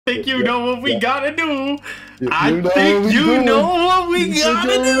think you know what we gotta do. I know think what you we know doing. what we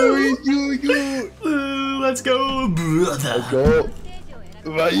gotta do. Let's go, brother. Let's go.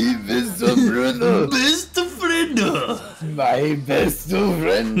 My best brother. Best friend. My best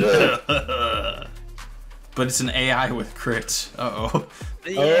friend. But it's an AI with crits. Uh-oh.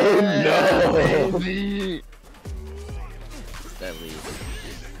 Yeah, oh no. Baby. That lead.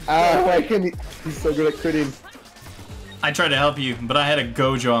 Ah, why can't he? He's so good at critting. I tried to help you, but I had a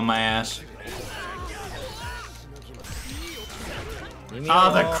Gojo on my ass.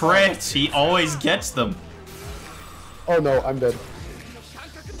 Ah, the crits! He always gets them. Oh no, I'm dead.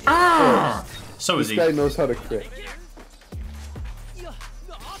 Ah! So is This he. guy knows how to crit.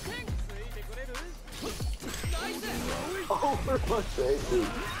 Oh,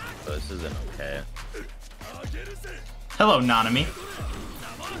 this isn't okay. Hello, Nanami.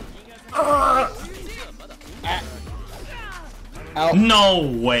 Ow. No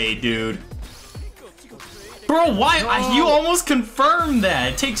way, dude. Bro, why? You almost confirmed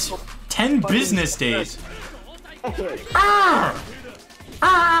that. It takes 10 business days.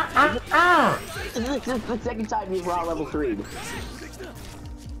 This is the second time you've raw level 3.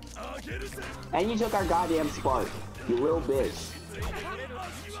 And you took our goddamn spark, you little bitch.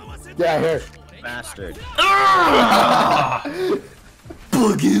 Yeah, here. Bastard.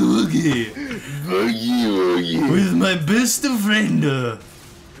 Boogie woogie. Boogie woogie. With my best friend.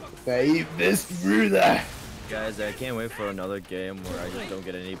 My best brother. Guys, I can't wait for another game where I just don't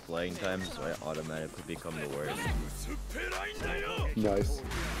get any playing time, so I automatically become the worst. Nice.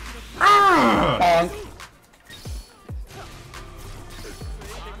 Ah!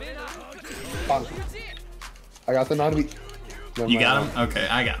 Bonk. I got the Nanami. You got him? Okay,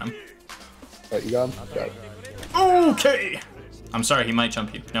 I got him. Right, you got him? Got it. Okay. I'm sorry, he might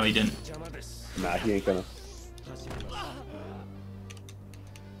jump you. No, he didn't. Nah, he ain't gonna.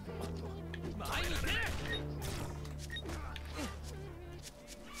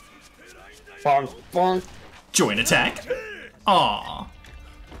 Bonk, bonk. Join attack. Aw.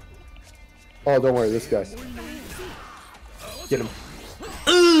 Oh, don't worry, this guy. Get him.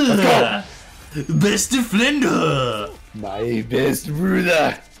 Ugh. Best friend. My best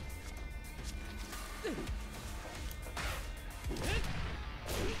brother.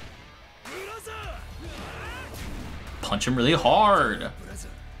 Punch him really hard.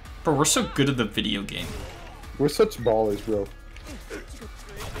 Bro, we're so good at the video game. We're such ballers, bro.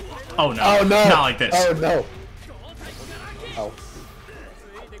 Oh no. Oh no. Not like this. Oh no. Oh.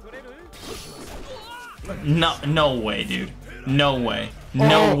 No way, dude. No way.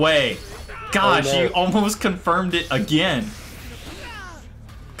 No way. Gosh, Oh, no. you almost confirmed it again.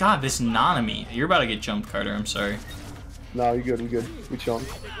 God, this Nanami. You're about to get jumped, Carter. I'm sorry. No, you good, we good. We chilling.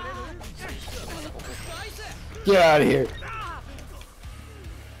 Get out of here.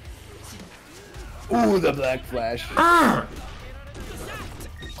 Ooh, the black flash. Arr!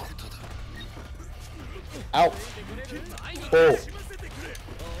 Ow. Oh.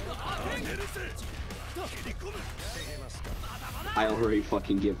 I already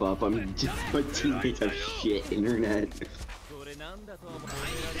fucking give up. I'm just my teammates have shit internet.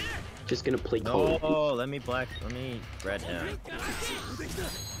 Just gonna play No, Call. let me red him.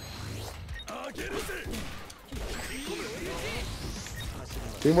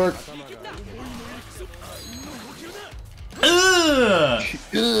 Teamwork. Ugh!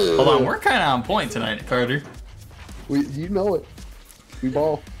 Hold on, we're kind of on point tonight, Carter. You know it. We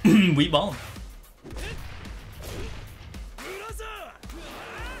ball. We ball.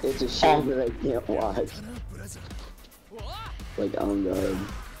 It's a shame that I can't watch. Like on guard.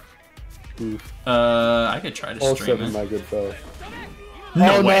 I could try to All stream seven, it. my good fellow.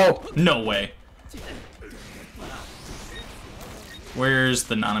 No Oh, way. no. No way. Where's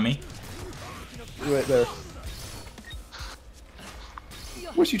the Nanami? Right there.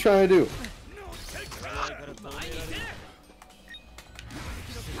 What's she trying to do?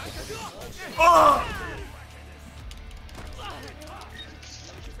 Oh!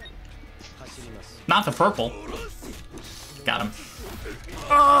 Not the purple. Got him.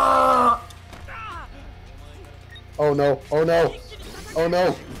 Oh no! Oh no! Oh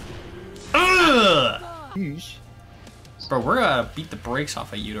no! Ugh! Yeesh. Bro, we're gonna beat the brakes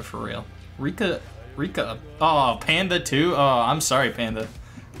off of Yuta for real. Rika. Oh, Panda too? Oh, I'm sorry, Panda.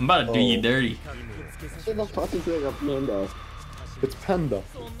 I'm about to do you dirty. What the fuck is going on, Panda? It's Panda.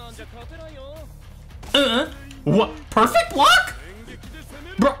 What? Perfect block?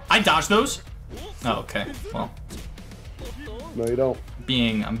 Bro, I dodged those? Oh, okay. Well, No, you don't.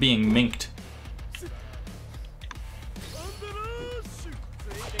 I'm being minked.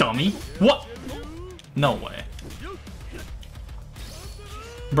 Dummy. What? No way.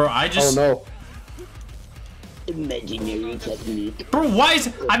 Bro, I just... Oh no. Imaginary technique. Bro, why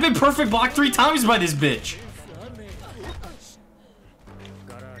is... I've been perfect blocked 3 times by this bitch.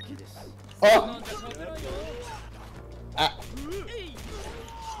 Oh!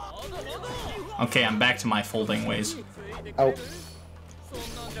 Okay, I'm back to my folding ways. Out.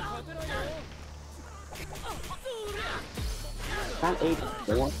 Not 8,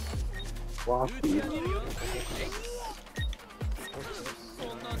 4. Floppy.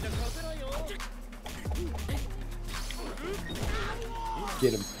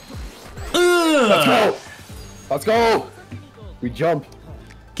 Get him. Ugh. Let's go! Let's go! We jump.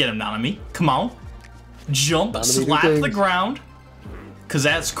 Get him, Nanami. Come on. Jump, Nanami, do slap the things. ground. Cause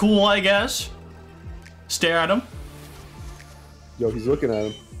that's cool, I guess. Stare at him. Yo, he's looking at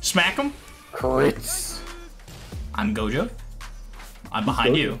him. Smack him. Crits. I'm Gojo. I'm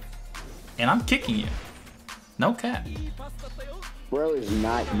behind Gojo? you. And I'm kicking you. No cap. Bro is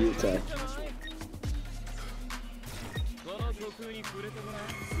not Yuta.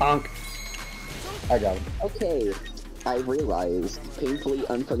 Bonk. I got him. Okay, I realized painfully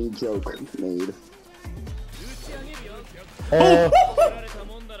unfunny joke made.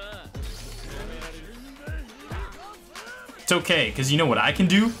 It's okay, because you know what I can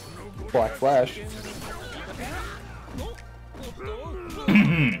do? Black Flash.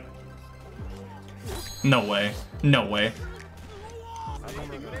 No way. No way.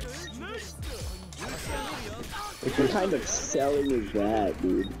 What kind of selling is that,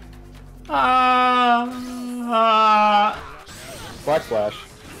 dude? Black Flash.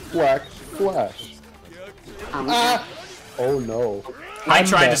 Black Flash. Ah! Oh no. I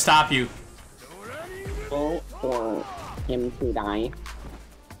tried back. to stop you. Oh, for him to die.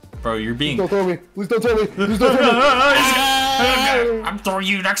 Bro, you're being... Please don't throw me. Please don't throw me. Please don't throw me. I'm throwing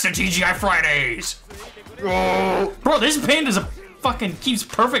you next to TGI Fridays. Oh. Bro, this panda's a fucking keeps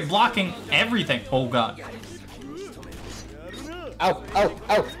perfect blocking everything. Oh god. Ow, ow,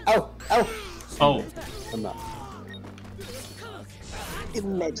 ow, ow, ow. Oh. I'm not.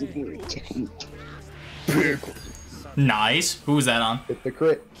 Imaginary technique. Nice. Who was that on? Hit the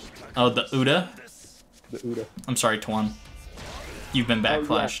crit. Oh, the Uda. The Uda. I'm sorry, Twan. You've been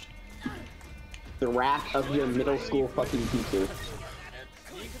backflashed. The wrath of your middle school fucking teacher.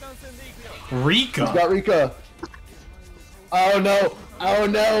 Rika. He's got Rika. Oh no. Oh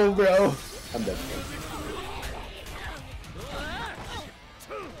no, bro. I'm dead.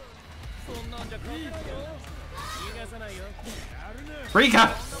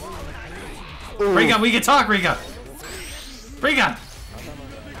 Rika. Ooh. Rika, we can talk, Rika. Rika.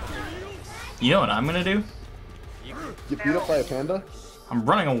 You know what I'm gonna do? Get beat up by a panda? I'm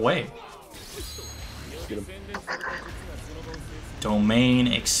running away. Get him. Domain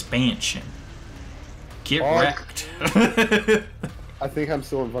expansion. Get Pog. wrecked. I think I'm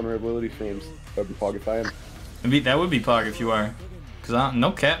still in vulnerability frames. That'd be Pog if I am. That would be Pog if you are. Cause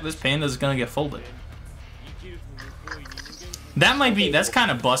no cap, this panda's gonna get folded. That might be, that's kind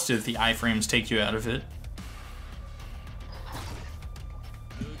of busted if the iframes take you out of it.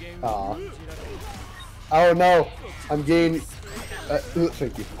 Aw. Oh no. I'm gaining.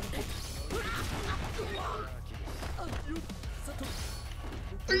 Thank you.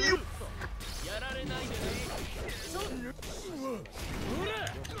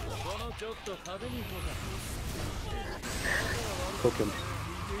 Hook him.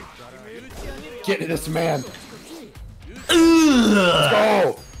 Get to this man. Ugh.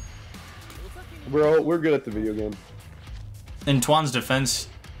 Oh! Bro, we're good at the video game. In Twan's defense,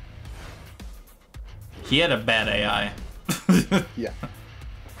 he had a bad AI. Yeah.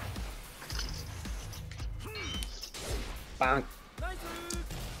 Bonk.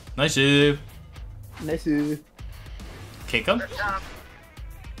 Nice move. Nice. Kick him.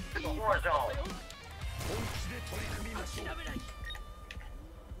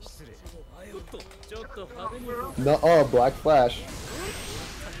 No, Black Flash.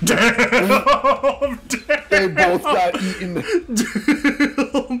 Damn! They both got eaten.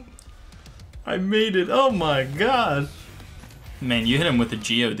 Damn. I made it. Oh my god. Man, you hit him with the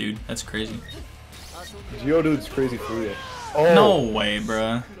Geo, dude. That's crazy. Geodude's crazy for you. Oh. No way,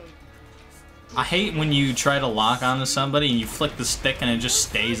 bruh. I hate when you try to lock onto somebody and you flick the stick and it just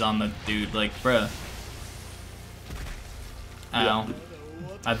stays on the dude. Like, bruh. Ow. Yeah.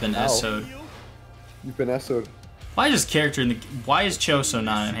 I've been Ow. SO'd. You've been SO'd. Why is this character in the... Why is Choso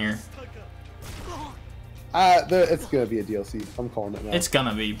not in here? It's gonna be a DLC. I'm calling it now. It's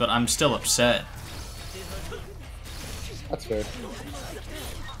gonna be, but I'm still upset. That's fair.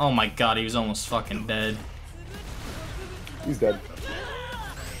 Oh my god, he was almost fucking dead. He's dead.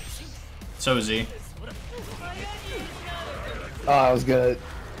 So is he. Oh, I was gonna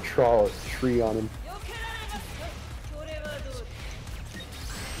draw a tree on him.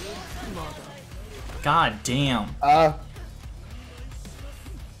 God damn.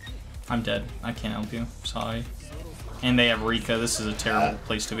 I'm dead. I can't help you. Sorry. And they have Rika. This is a terrible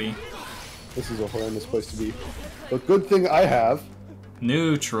place to be. This is a horrendous place to be. But good thing I have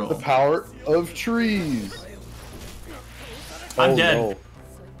Neutral. the power of trees. I'm dead. No.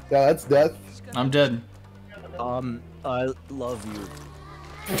 Yeah, that's death. I'm dead. I love you.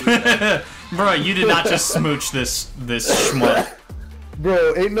 Bro, you did not just smooch this schmuck.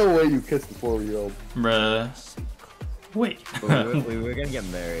 Bro, ain't no way you kissed a 4-year-old. Bruh. Wait. we were gonna get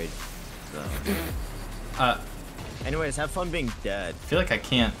married. So. Anyways, have fun being dead. I feel like I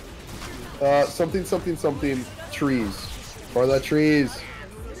can't. Something, something, something. Trees. For the trees.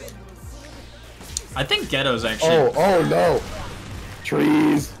 I think Ghetto's actually. Oh no.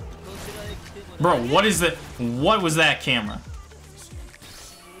 Trees. Bro, what is that? What was that camera?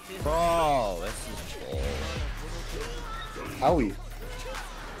 Bro, this is cool. Owie.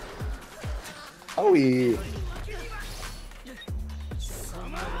 Owie.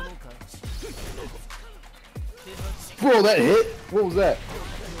 Bro, that hit? What was that?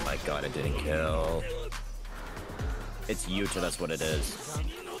 Oh my god, it didn't kill. It's Yuta, that's what it is.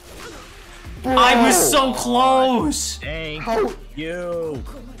 Bro. I was so close. Thank How you.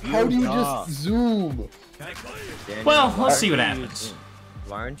 How do you just zoom? Daniel, Well, let's see what happens.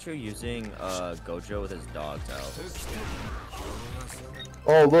 Why aren't you using Gojo with his dogs out?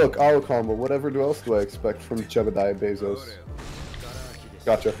 Oh look, auto combo. Whatever else do I expect from Jebediah Bezos?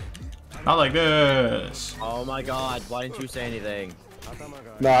 Gotcha. Not like this. Oh my god, why didn't you say anything?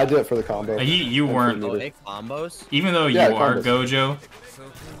 No, I did it for the combo. You weren't. Oh, hey, combos? Even though Yeah, you are combos. Gojo.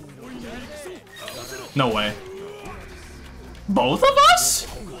 No way. Both of us?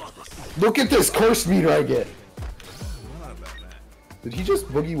 Look at this curse meter I get. Did he just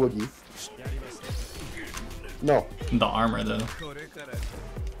boogie woogie? No. The armor, though.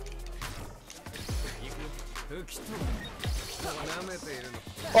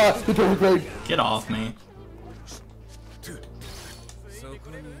 Ah, the perfect grade. Get off me.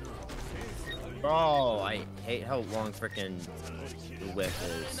 Bro, I hate how long frickin' the whip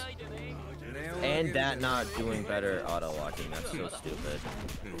is. And that not doing better auto locking, that's so stupid.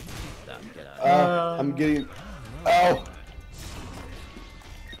 Get out. I'm getting. Ow.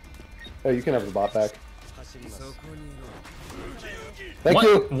 Hey, you can have the bot back. Thank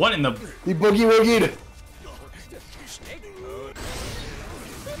you. What in the? He boogie woogied.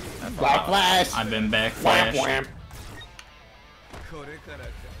 Black flash. I've been Wham, backflashed. wham.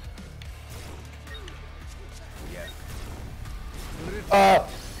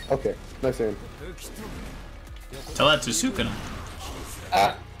 Okay. Nice aim. Tell that to Sukuna.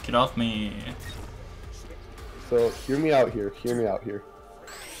 Ah. Get off me. So, hear me out here. Hear me out here.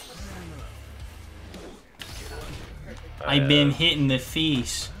 I've been hitting the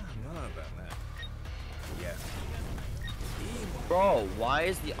face. Bro, why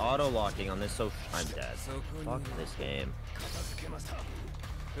is the auto locking on this so? I'm dead. Fuck this game.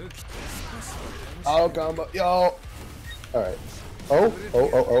 Oh, combo. Yo. Alright.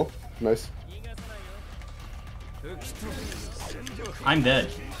 Oh. Nice. I'm dead.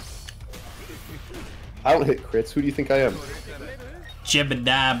 I don't hit crits. Who do you think I am?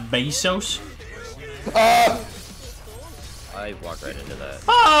 Jebediah Bezos. Ah! I walked right into that.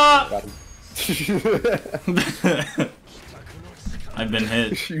 Ah! Got him. I've been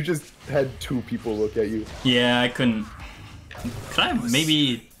hit. You just had 2 people look at you. Yeah, I couldn't. Could I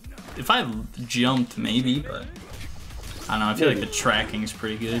maybe? If I jumped, maybe, but I don't know. I feel like the tracking's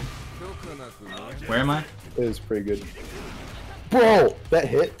pretty good. Where am I? It is pretty good. Bro, that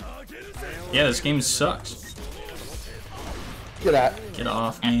hit. Yeah, this game sucks. Get at. Get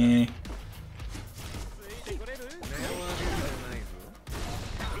off me.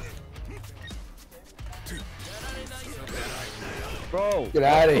 Bro, Get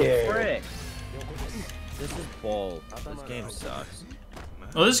out of what the here. frick? This is bull. This game sucks.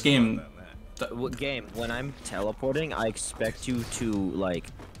 Oh, this game. What game? When I'm teleporting, I expect you to like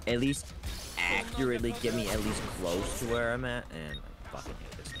at least accurately get me at least close to where I'm at, and I fucking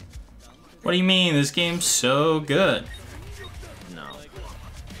hate this game. What do you mean? This game's so good. No.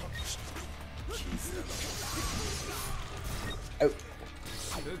 Oh.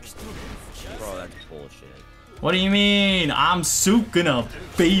 Bro, that's bullshit. What do you mean? I'm Sukuna,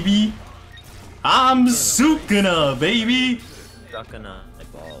 baby. I'm Sukuna, baby. Sucking on my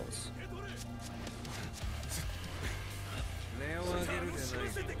balls.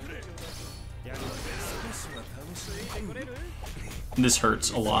 This hurts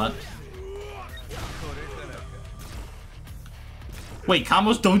a lot. Wait,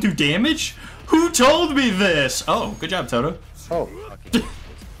 combos don't do damage? Who told me this? Oh, good job, Toto. Oh.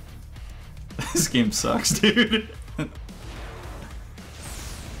 This game sucks, dude.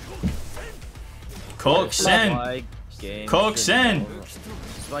 Coke Sen. Coke Sen.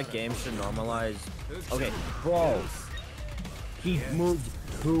 It's like games should normalize. Okay, bro. He moved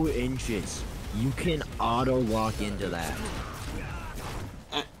 2 inches. You can auto lock into that.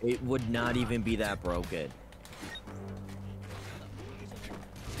 It would not even be that broken.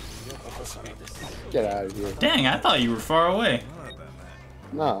 Get out of here. Dang, I thought you were far away.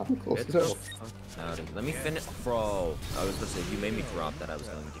 Nah, I'm close as hell. Let me finish, bro. I was gonna say, if you made me drop that, I was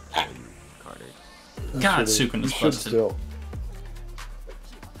going to kill you, Carter. God, Sukun is busted. Still.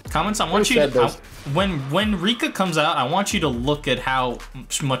 Comments, I want you to, when Rika comes out, I want you to look at how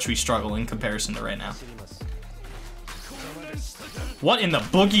much we struggle in comparison to right now. What in the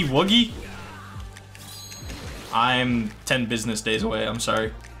boogie woogie? I'm 10 business days away, I'm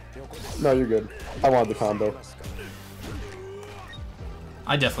sorry. No, you're good. I wanted the combo.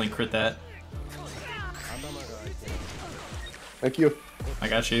 I definitely crit that. Thank you. I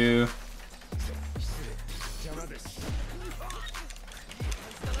got you.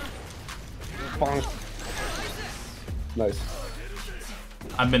 Bonk. Nice.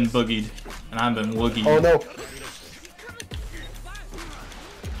 I've been boogied, and I've been woogied. Oh no.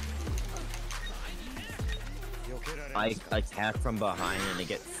 I attack from behind and they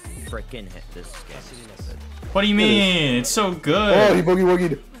get freaking hit. This game is stupid. What do you mean? It's so good. Oh, he boogie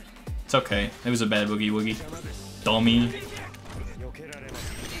woogied. It's okay. It was a bad boogie woogie. Dummy.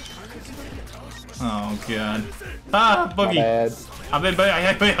 Oh god. Ah, boogie. Bad. I've been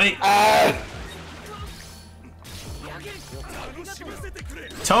boogie. Ah!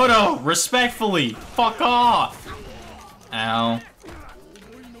 Toto, respectfully, fuck off. Ow.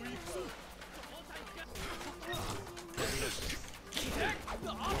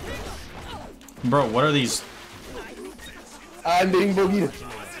 Bro, what are these? I'm being boogied.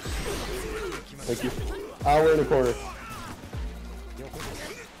 Thank you. We're in the corner.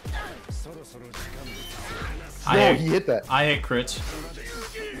 No, he hit that. I hit crits.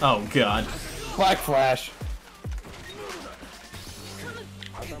 Oh god. Black flash.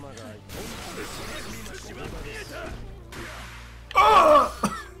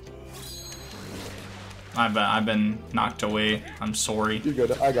 I've been knocked away. I'm sorry. You're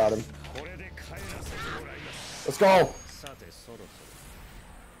good. I got him. Let's go.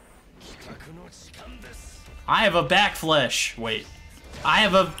 I have a backflash. Wait. I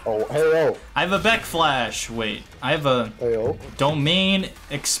have a. Oh, hey, I have a backflash. Wait. I have a hey, domain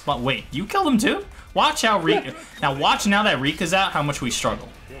exp. Wait. You killed him too? Watch how Rika. Now watch now that Rika's out. How much we struggle.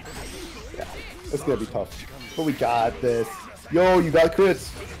 Yeah, it's gonna be tough, but we got this. Yo, you got crits.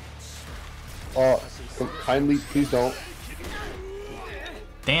 Oh, kindly, please don't.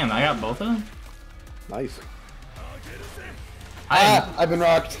 Damn, I got both of them. Nice. I've been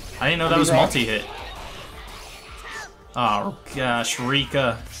rocked. I didn't know that was multi-hit. Oh gosh,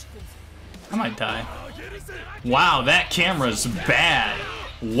 Rika. I might die. Wow, that camera's bad.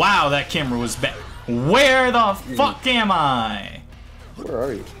 Wow, that camera was bad. Where the fuck am I? Where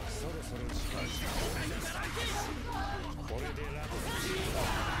are you?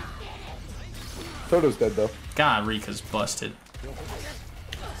 Toto's dead though. God, Rika's busted.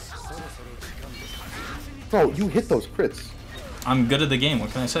 Bro, you hit those crits. I'm good at the game, what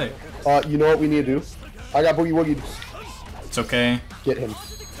can I say? You know what we need to do? I got boogie woogie. It's okay. Get him.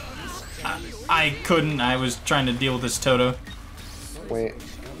 I couldn't, I was trying to deal with this Toto. Wait.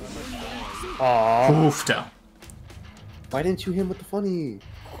 Aww. Oofta. Why didn't you hit him with the funny?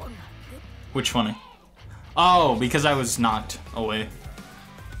 Which funny? Oh, because I was knocked away.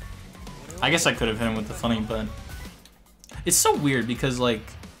 I guess I could have hit him with the funny, but it's so weird because, like,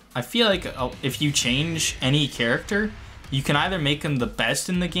 I feel like if you change any character, you can either make him the best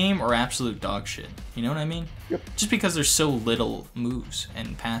in the game or absolute dog shit. You know what I mean? Yep. Just because there's so little moves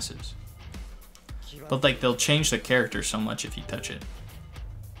and passives. But, like, they'll change the character so much if you touch it.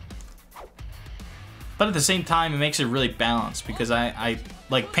 But at the same time, it makes it really balanced because I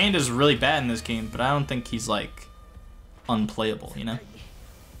like, Panda's really bad in this game, but I don't think he's, like, unplayable, you know?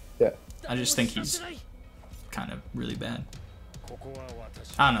 Yeah. I just think he's kind of really bad.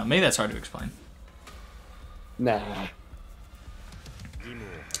 I don't know, maybe that's hard to explain. Nah.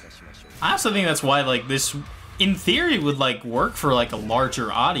 I also think that's why, like, this, in theory, would, like, work for, like, a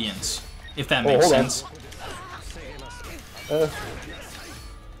larger audience, if that makes sense.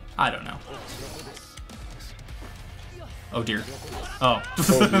 I don't know. Oh dear. Oh.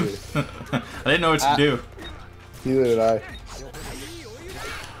 I didn't know what to do. Neither did I.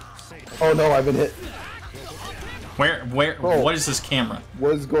 Oh no, I've been hit. Where? Bro. What is this camera?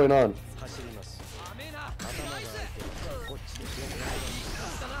 What is going on?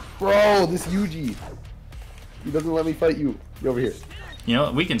 Bro, this Yuji. He doesn't let me fight you. You're over here. You know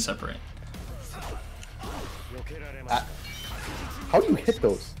what? We can separate. How do you hit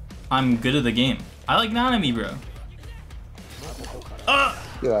those? I'm good at the game. I like Nanami, bro.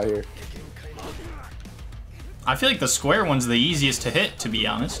 Get out of here. I feel like the square one's the easiest to hit, to be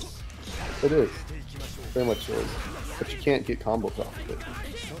honest. It is. Very much so. But you can't get combos off of it.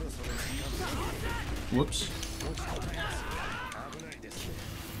 Whoops.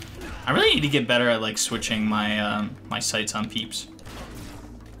 I really need to get better at like switching my my sights on Peeps.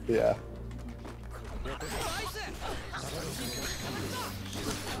 Yeah.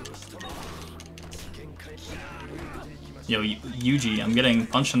 Yo, Yuji, I'm getting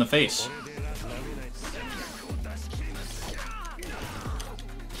punched in the face.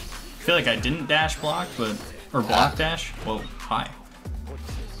 I feel like I didn't dash block, but... Or block dash? Whoa, hi.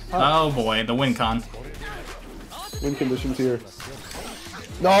 Oh boy, the win con. Win conditions here.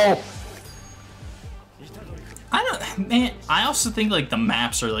 No! I don't... Man, I also think like the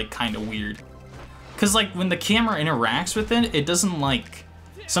maps are like kind of weird. Cause like when the camera interacts with it, it doesn't like...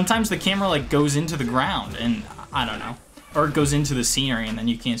 Sometimes the camera like goes into the ground and... I don't know. Or it goes into the scenery and then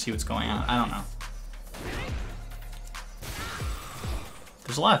you can't see what's going on. I don't know.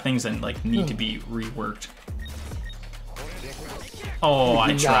 There's a lot of things that like need to be reworked. Oh,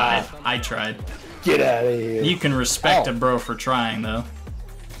 I tried. I tried. Get out of here. You can respect a bro for trying though.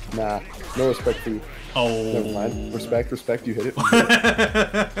 Nah, no respect for you. Oh. Never mind. Respect, you hit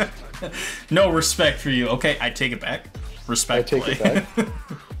it. No respect for you. Okay, I take it back. Respect. I take it back.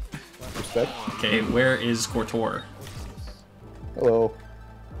 Respect. Okay, where is Kortor? Hello.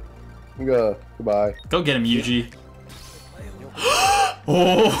 Goodbye. Go get him, Yuji.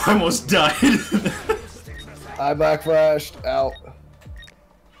 Oh, I almost died. I backflashed. Out.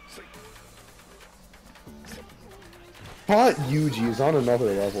 But Yuji is on another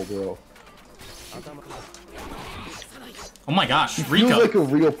level, bro. Oh my gosh, He Rika. feels like a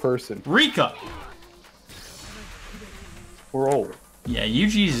real person. Rika. Bro. Yeah,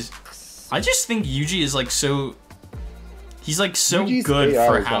 Yuji's... I just think Yuji is like so... He's like so Yuji's good AI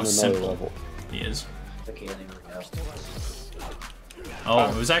for is how on another simple level. he is. Oh,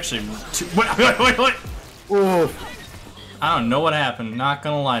 it was actually too... Wait. Oof. I don't know what happened. Not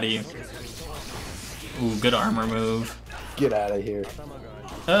gonna lie to you. Ooh, good armor move. Get out of here.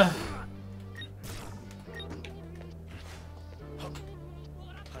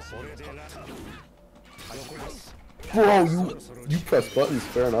 Bro, you press buttons.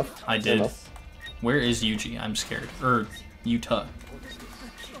 Fair enough. I Fair did. enough. Where is Yuji? I'm scared. Or Utah.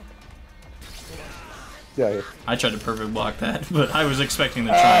 Yeah, here. I tried to perfect block that, but I was expecting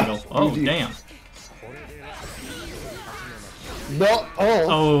the triangle. Oh, Yuji. damn. No. Oh.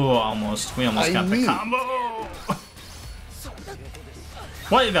 Oh, almost. We almost got the combo.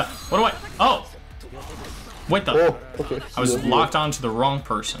 What the? What do I? Oh. Wait the. Oh, okay. I was locked onto the wrong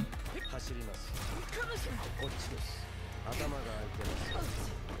person.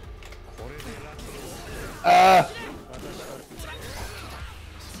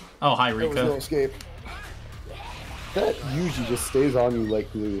 Oh, hi, There was Rika. no escape. That usually just stays on you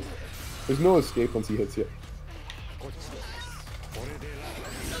like glue. There's no escape once he hits you.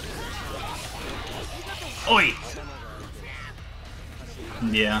 Oi!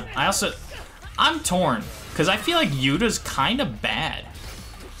 Yeah, I'm torn, because I feel like Yuta's kind of bad.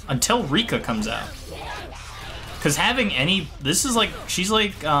 Until Rika comes out. Because having any... This is like... She's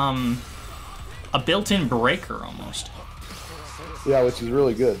like, a built-in breaker, almost. Yeah, which is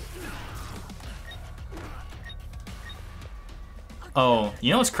really good. Oh,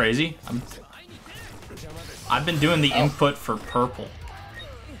 you know what's crazy? I've been doing the input for purple.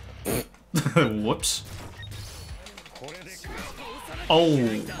 Whoops.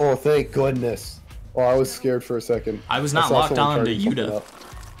 Oh. Oh, thank goodness. Oh, I was scared for a second. I was not saw locked someone on to charging something Yuta. up.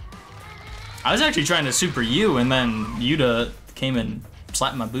 I was actually trying to super you, and then Yuta came and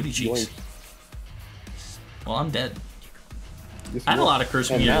slapped my booty cheeks. Yoink. Well, I'm dead. Yes, I had a you lot are. of curse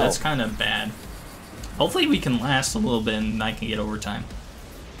And meter. now- That's kind of bad. Hopefully we can last a little bit and I can get overtime.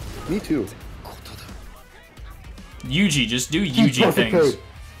 Me too. Yuji, just do Yuji Perfect things. code.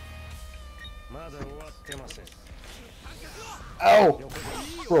 Ow!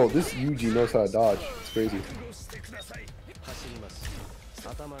 Bro, this Yuji knows how to dodge. It's crazy.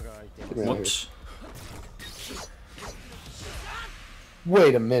 Get me out of Whoops. here.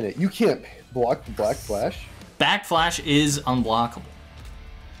 Wait a minute. You can't block the Black Flash? Backflash is unblockable.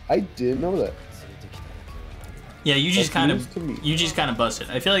 I didn't know that. Yeah, Yuji's That's kind news of to me. Yuji's kind of busted.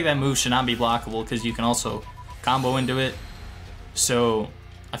 I feel like that move should not be blockable because you can also combo into it. So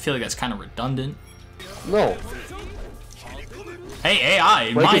I feel like that's kind of redundant. No. Hey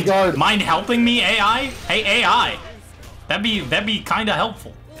AI, Break his guard. mind helping me, AI? Hey AI, that'd be kind of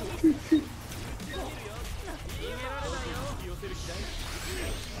helpful.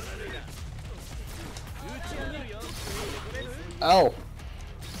 Ow.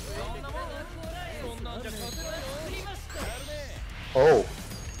 Oh.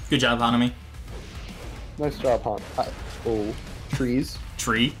 Good job, Hanami. Nice job, Han. Oh. Trees.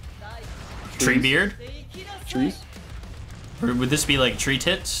 Tree beard? Trees. Or would this be like tree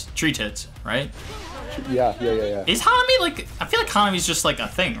tits? Tree tits, right? Yeah. Is Hanami like, I feel like Hanami's just like a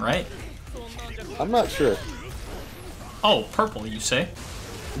thing, right? I'm not sure. Oh, purple, you say?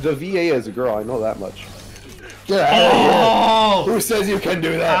 The VA is a girl, I know that much. Get out of here! Who says you can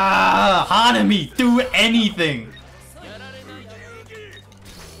do that? Ah, Hanami, do anything!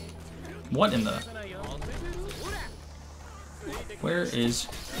 What in the... Where is...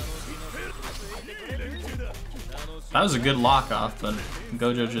 That was a good lock off, but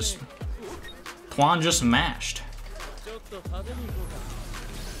Gojo just... Twan just mashed.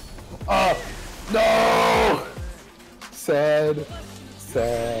 No! Sad.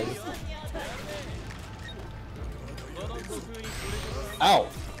 Ow!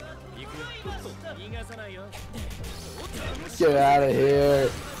 Get out of here!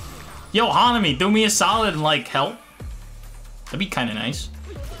 Yo, Hanami, do me a solid and like help. That'd be kind of nice.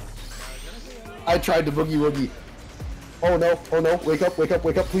 I tried to boogie woogie. Oh no! Wake up,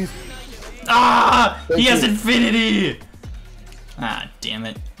 please. Ah! Thank He has you. infinity! Ah, damn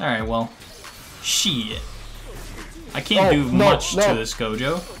it. Alright, well. Shit. I can't do much to this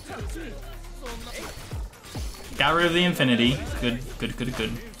Gojo. Got rid of the infinity. Good.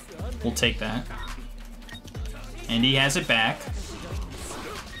 We'll take that. And he has it back.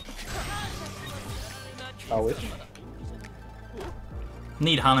 Ouch.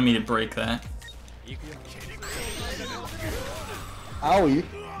 Need Hanami to break that. Owie.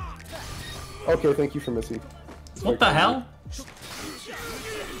 Okay, thank you for missing. What the hell?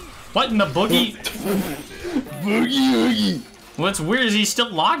 What in the boogie? Boogie. What's weird is he's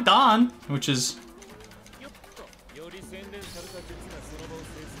still locked on, which is...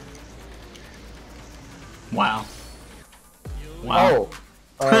 Wow. Oh.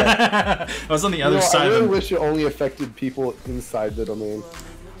 I was on the other side I of really him. wish it only affected people inside the domain.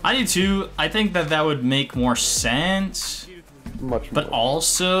 I do too. I think that would make more sense. Much But more.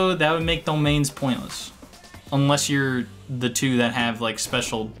 also, that would make domains pointless. Unless you're the two that have, like,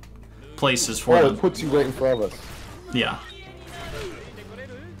 special places for Oh, them. it puts you right in front of us. Yeah.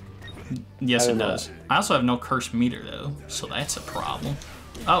 Yes, I it don't know. does. I also have no curse meter, though, so that's a problem.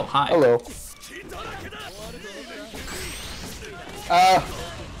 Oh, hi. Hello.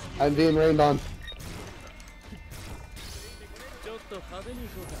 I'm being rained on.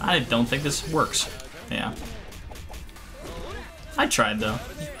 I don't think this works. Yeah. I tried, though.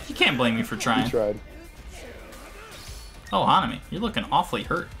 You can't blame me for You trying. tried. Oh, Hanami, you're looking awfully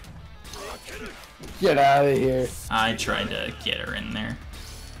hurt. Get out of here. I tried to get her in there.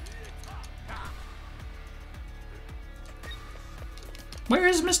 Where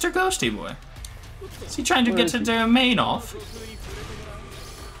is Mr. Ghosty Boy? Is he trying to get the domain off?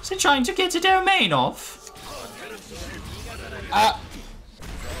 Is he trying to get the domain off?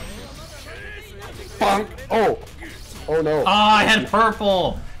 Bonk. Oh. Oh no. Oh, I had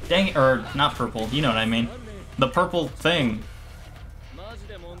purple! Dang it, or not purple, you know what I mean. The purple thing.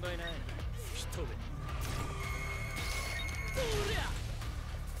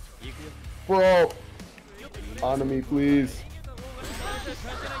 Bro. On me, please.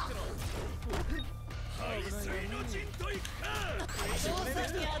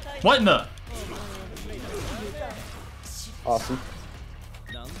 What in the? Awesome.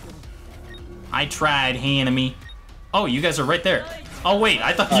 I tried, Hanami. Oh, you guys are right there. Oh wait,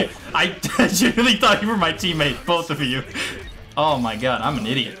 I thought you. I genuinely thought you were my teammate, both of you. Oh my god, I'm an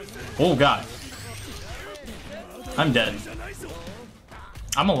idiot. Oh god. I'm dead.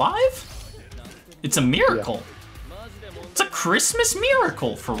 I'm alive? It's a miracle. It's a Christmas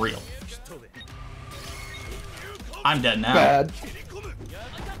miracle, for real. I'm dead now. Bad.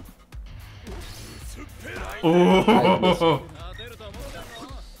 Ooh.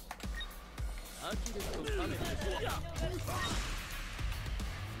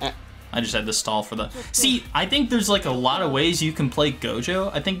 I just had to stall for the... See, I think there's like a lot of ways you can play Gojo.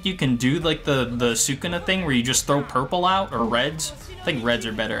 I think you can do like the Sukuna thing where you just throw purple out, or reds. I think reds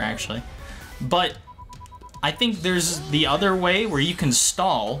are better, actually. But I think there's the other way where you can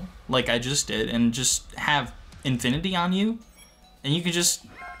stall, like I just did, and just have infinity on you. And you can just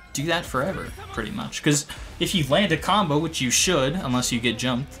do that forever, pretty much. Because if you land a combo, which you should, unless you get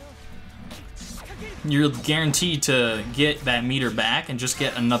jumped, you're guaranteed to get that meter back and just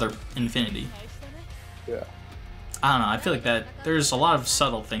get another infinity. Yeah. I don't know. I feel like that there's a lot of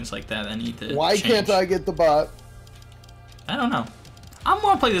subtle things like that need to Why change. can't I get the bot? I don't know. I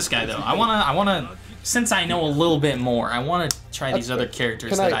want to play this guy though. I wanna. Since I know a little bit more, I want to try these other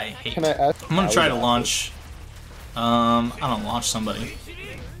characters that I hate. Can I ask? I'm gonna try to launch. I don't launch somebody.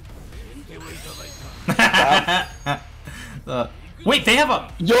 Wait, they have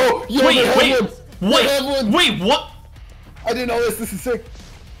a. Yo, Wait, what? I didn't know this. This is sick.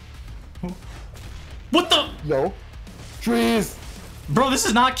 What the? Yo, trees. Bro, this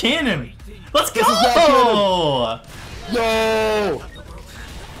is not canon. Let's go. This is not canon. Yo.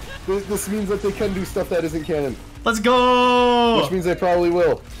 This means that they can do stuff that isn't canon. Let's go. Which means they probably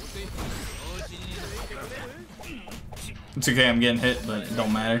will. It's okay, I'm getting hit, but it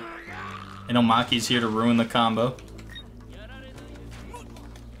don't matter. Inomaki's here to ruin the combo.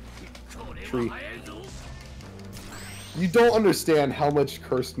 Tree. You don't understand how much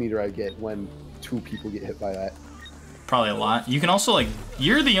curse meter I get when 2 people get hit by that. Probably a lot. You can also, like,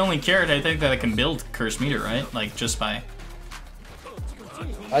 you're the only character I think that can build curse meter, right? Like, just by...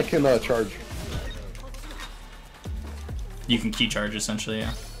 I can charge. You can key charge, essentially,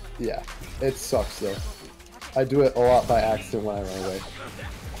 yeah. Yeah, it sucks though. I do it a lot by accident when I run away.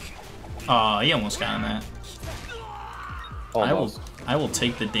 Aw, he almost got on that. Almost. I will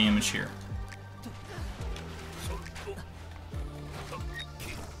take the damage here.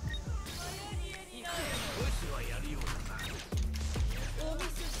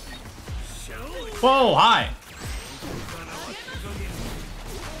 Whoa, hi!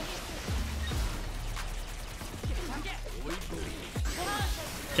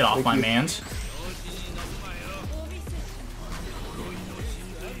 Get off my mans.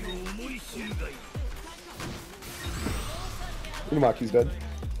 Unumaki's dead.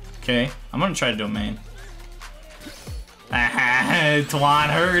 Okay, I'm gonna try to do a main. Twan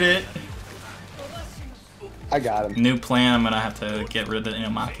heard it. I got him. New plan, I'm gonna have to get rid of the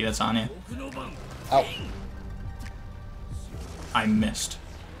Inumaki that's on you. Ow. I missed.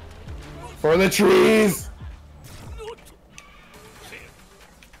 For the trees!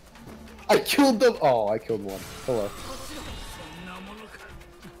 I killed them! Oh, I killed one. Hello.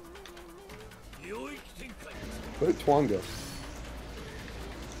 Where did Twan go?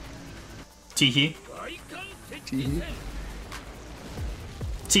 Teehee. Teehee?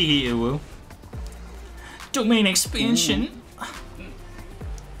 Teehee Uwu. Domain expansion.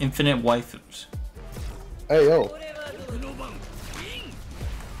 Infinite waifus. Hey, yo.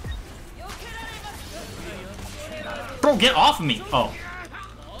 Bro, get off of me! Oh.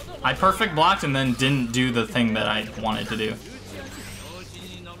 I perfect blocked and then didn't do the thing that I wanted to do.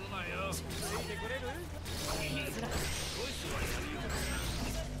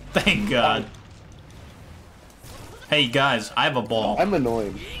 Thank God. Hey guys, I have a ball. I'm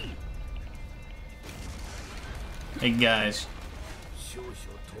annoying. Hey guys.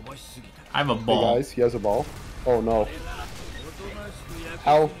 I have a Hey ball. guys, he has a ball. Oh no.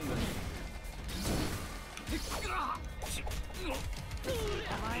 How?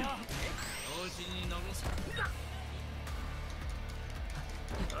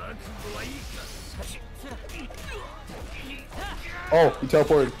 Oh, he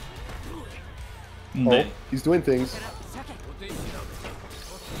teleported. Oh, he's doing things.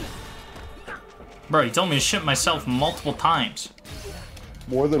 Bro, he told me to shit myself multiple times.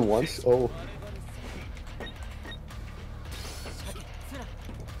 More than once? Oh.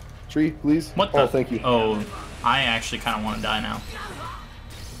 Tree, please. What the? Oh, thank you. Oh, I actually kind of want to die now.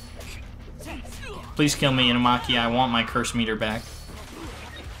 Please kill me, Inumaki. I want my curse meter back.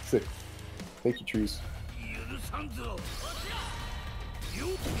 Sick. Thank you, trees.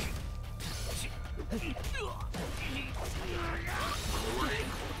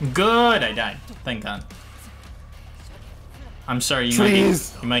 Good, I died. Thank God. I'm sorry, you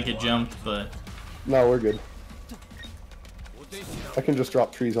might get jumped, but No, we're good. I can just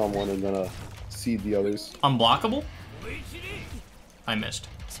drop trees on one and then seed the others. unblockable? I missed.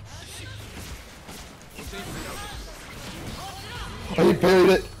 Oh, he buried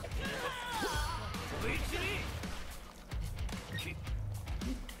it.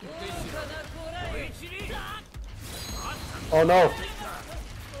 Oh no.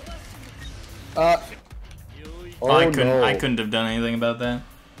 Oh, I no. couldn't have done anything about that.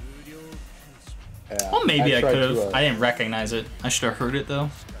 Yeah, Well, maybe I tried could have. to, I didn't recognize it. I should have heard it though.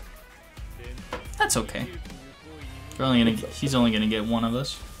 That's okay. He's only gonna get one of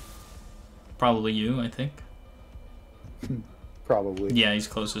us. Probably you, I think. Probably. Yeah, he's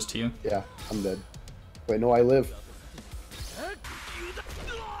closest to you. Yeah, I'm dead. Wait, no, I live.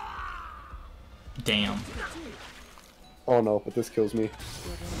 Damn. Oh no, but this kills me.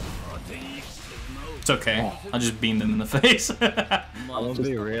 It's okay. I just beamed him in the face. I'm gonna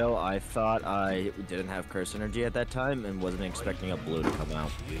be real, I thought I didn't have curse energy at that time and wasn't expecting a blue to come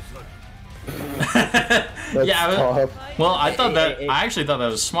out. That's Yeah, tough. well, I thought that I actually thought that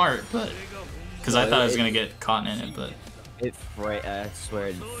was smart, but because I thought I was gonna get caught in it, but I swear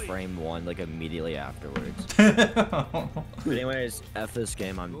it framed one like immediately afterwards. Anyways, F this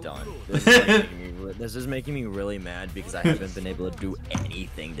game, I'm done. This is making me really mad because I haven't been able to do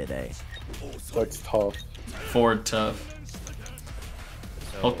anything today. That's tough. Forward tough.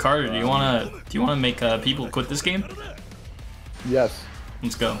 Well, Carter, do you wanna make people quit this game? Yes.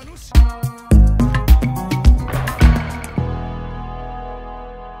 Let's go.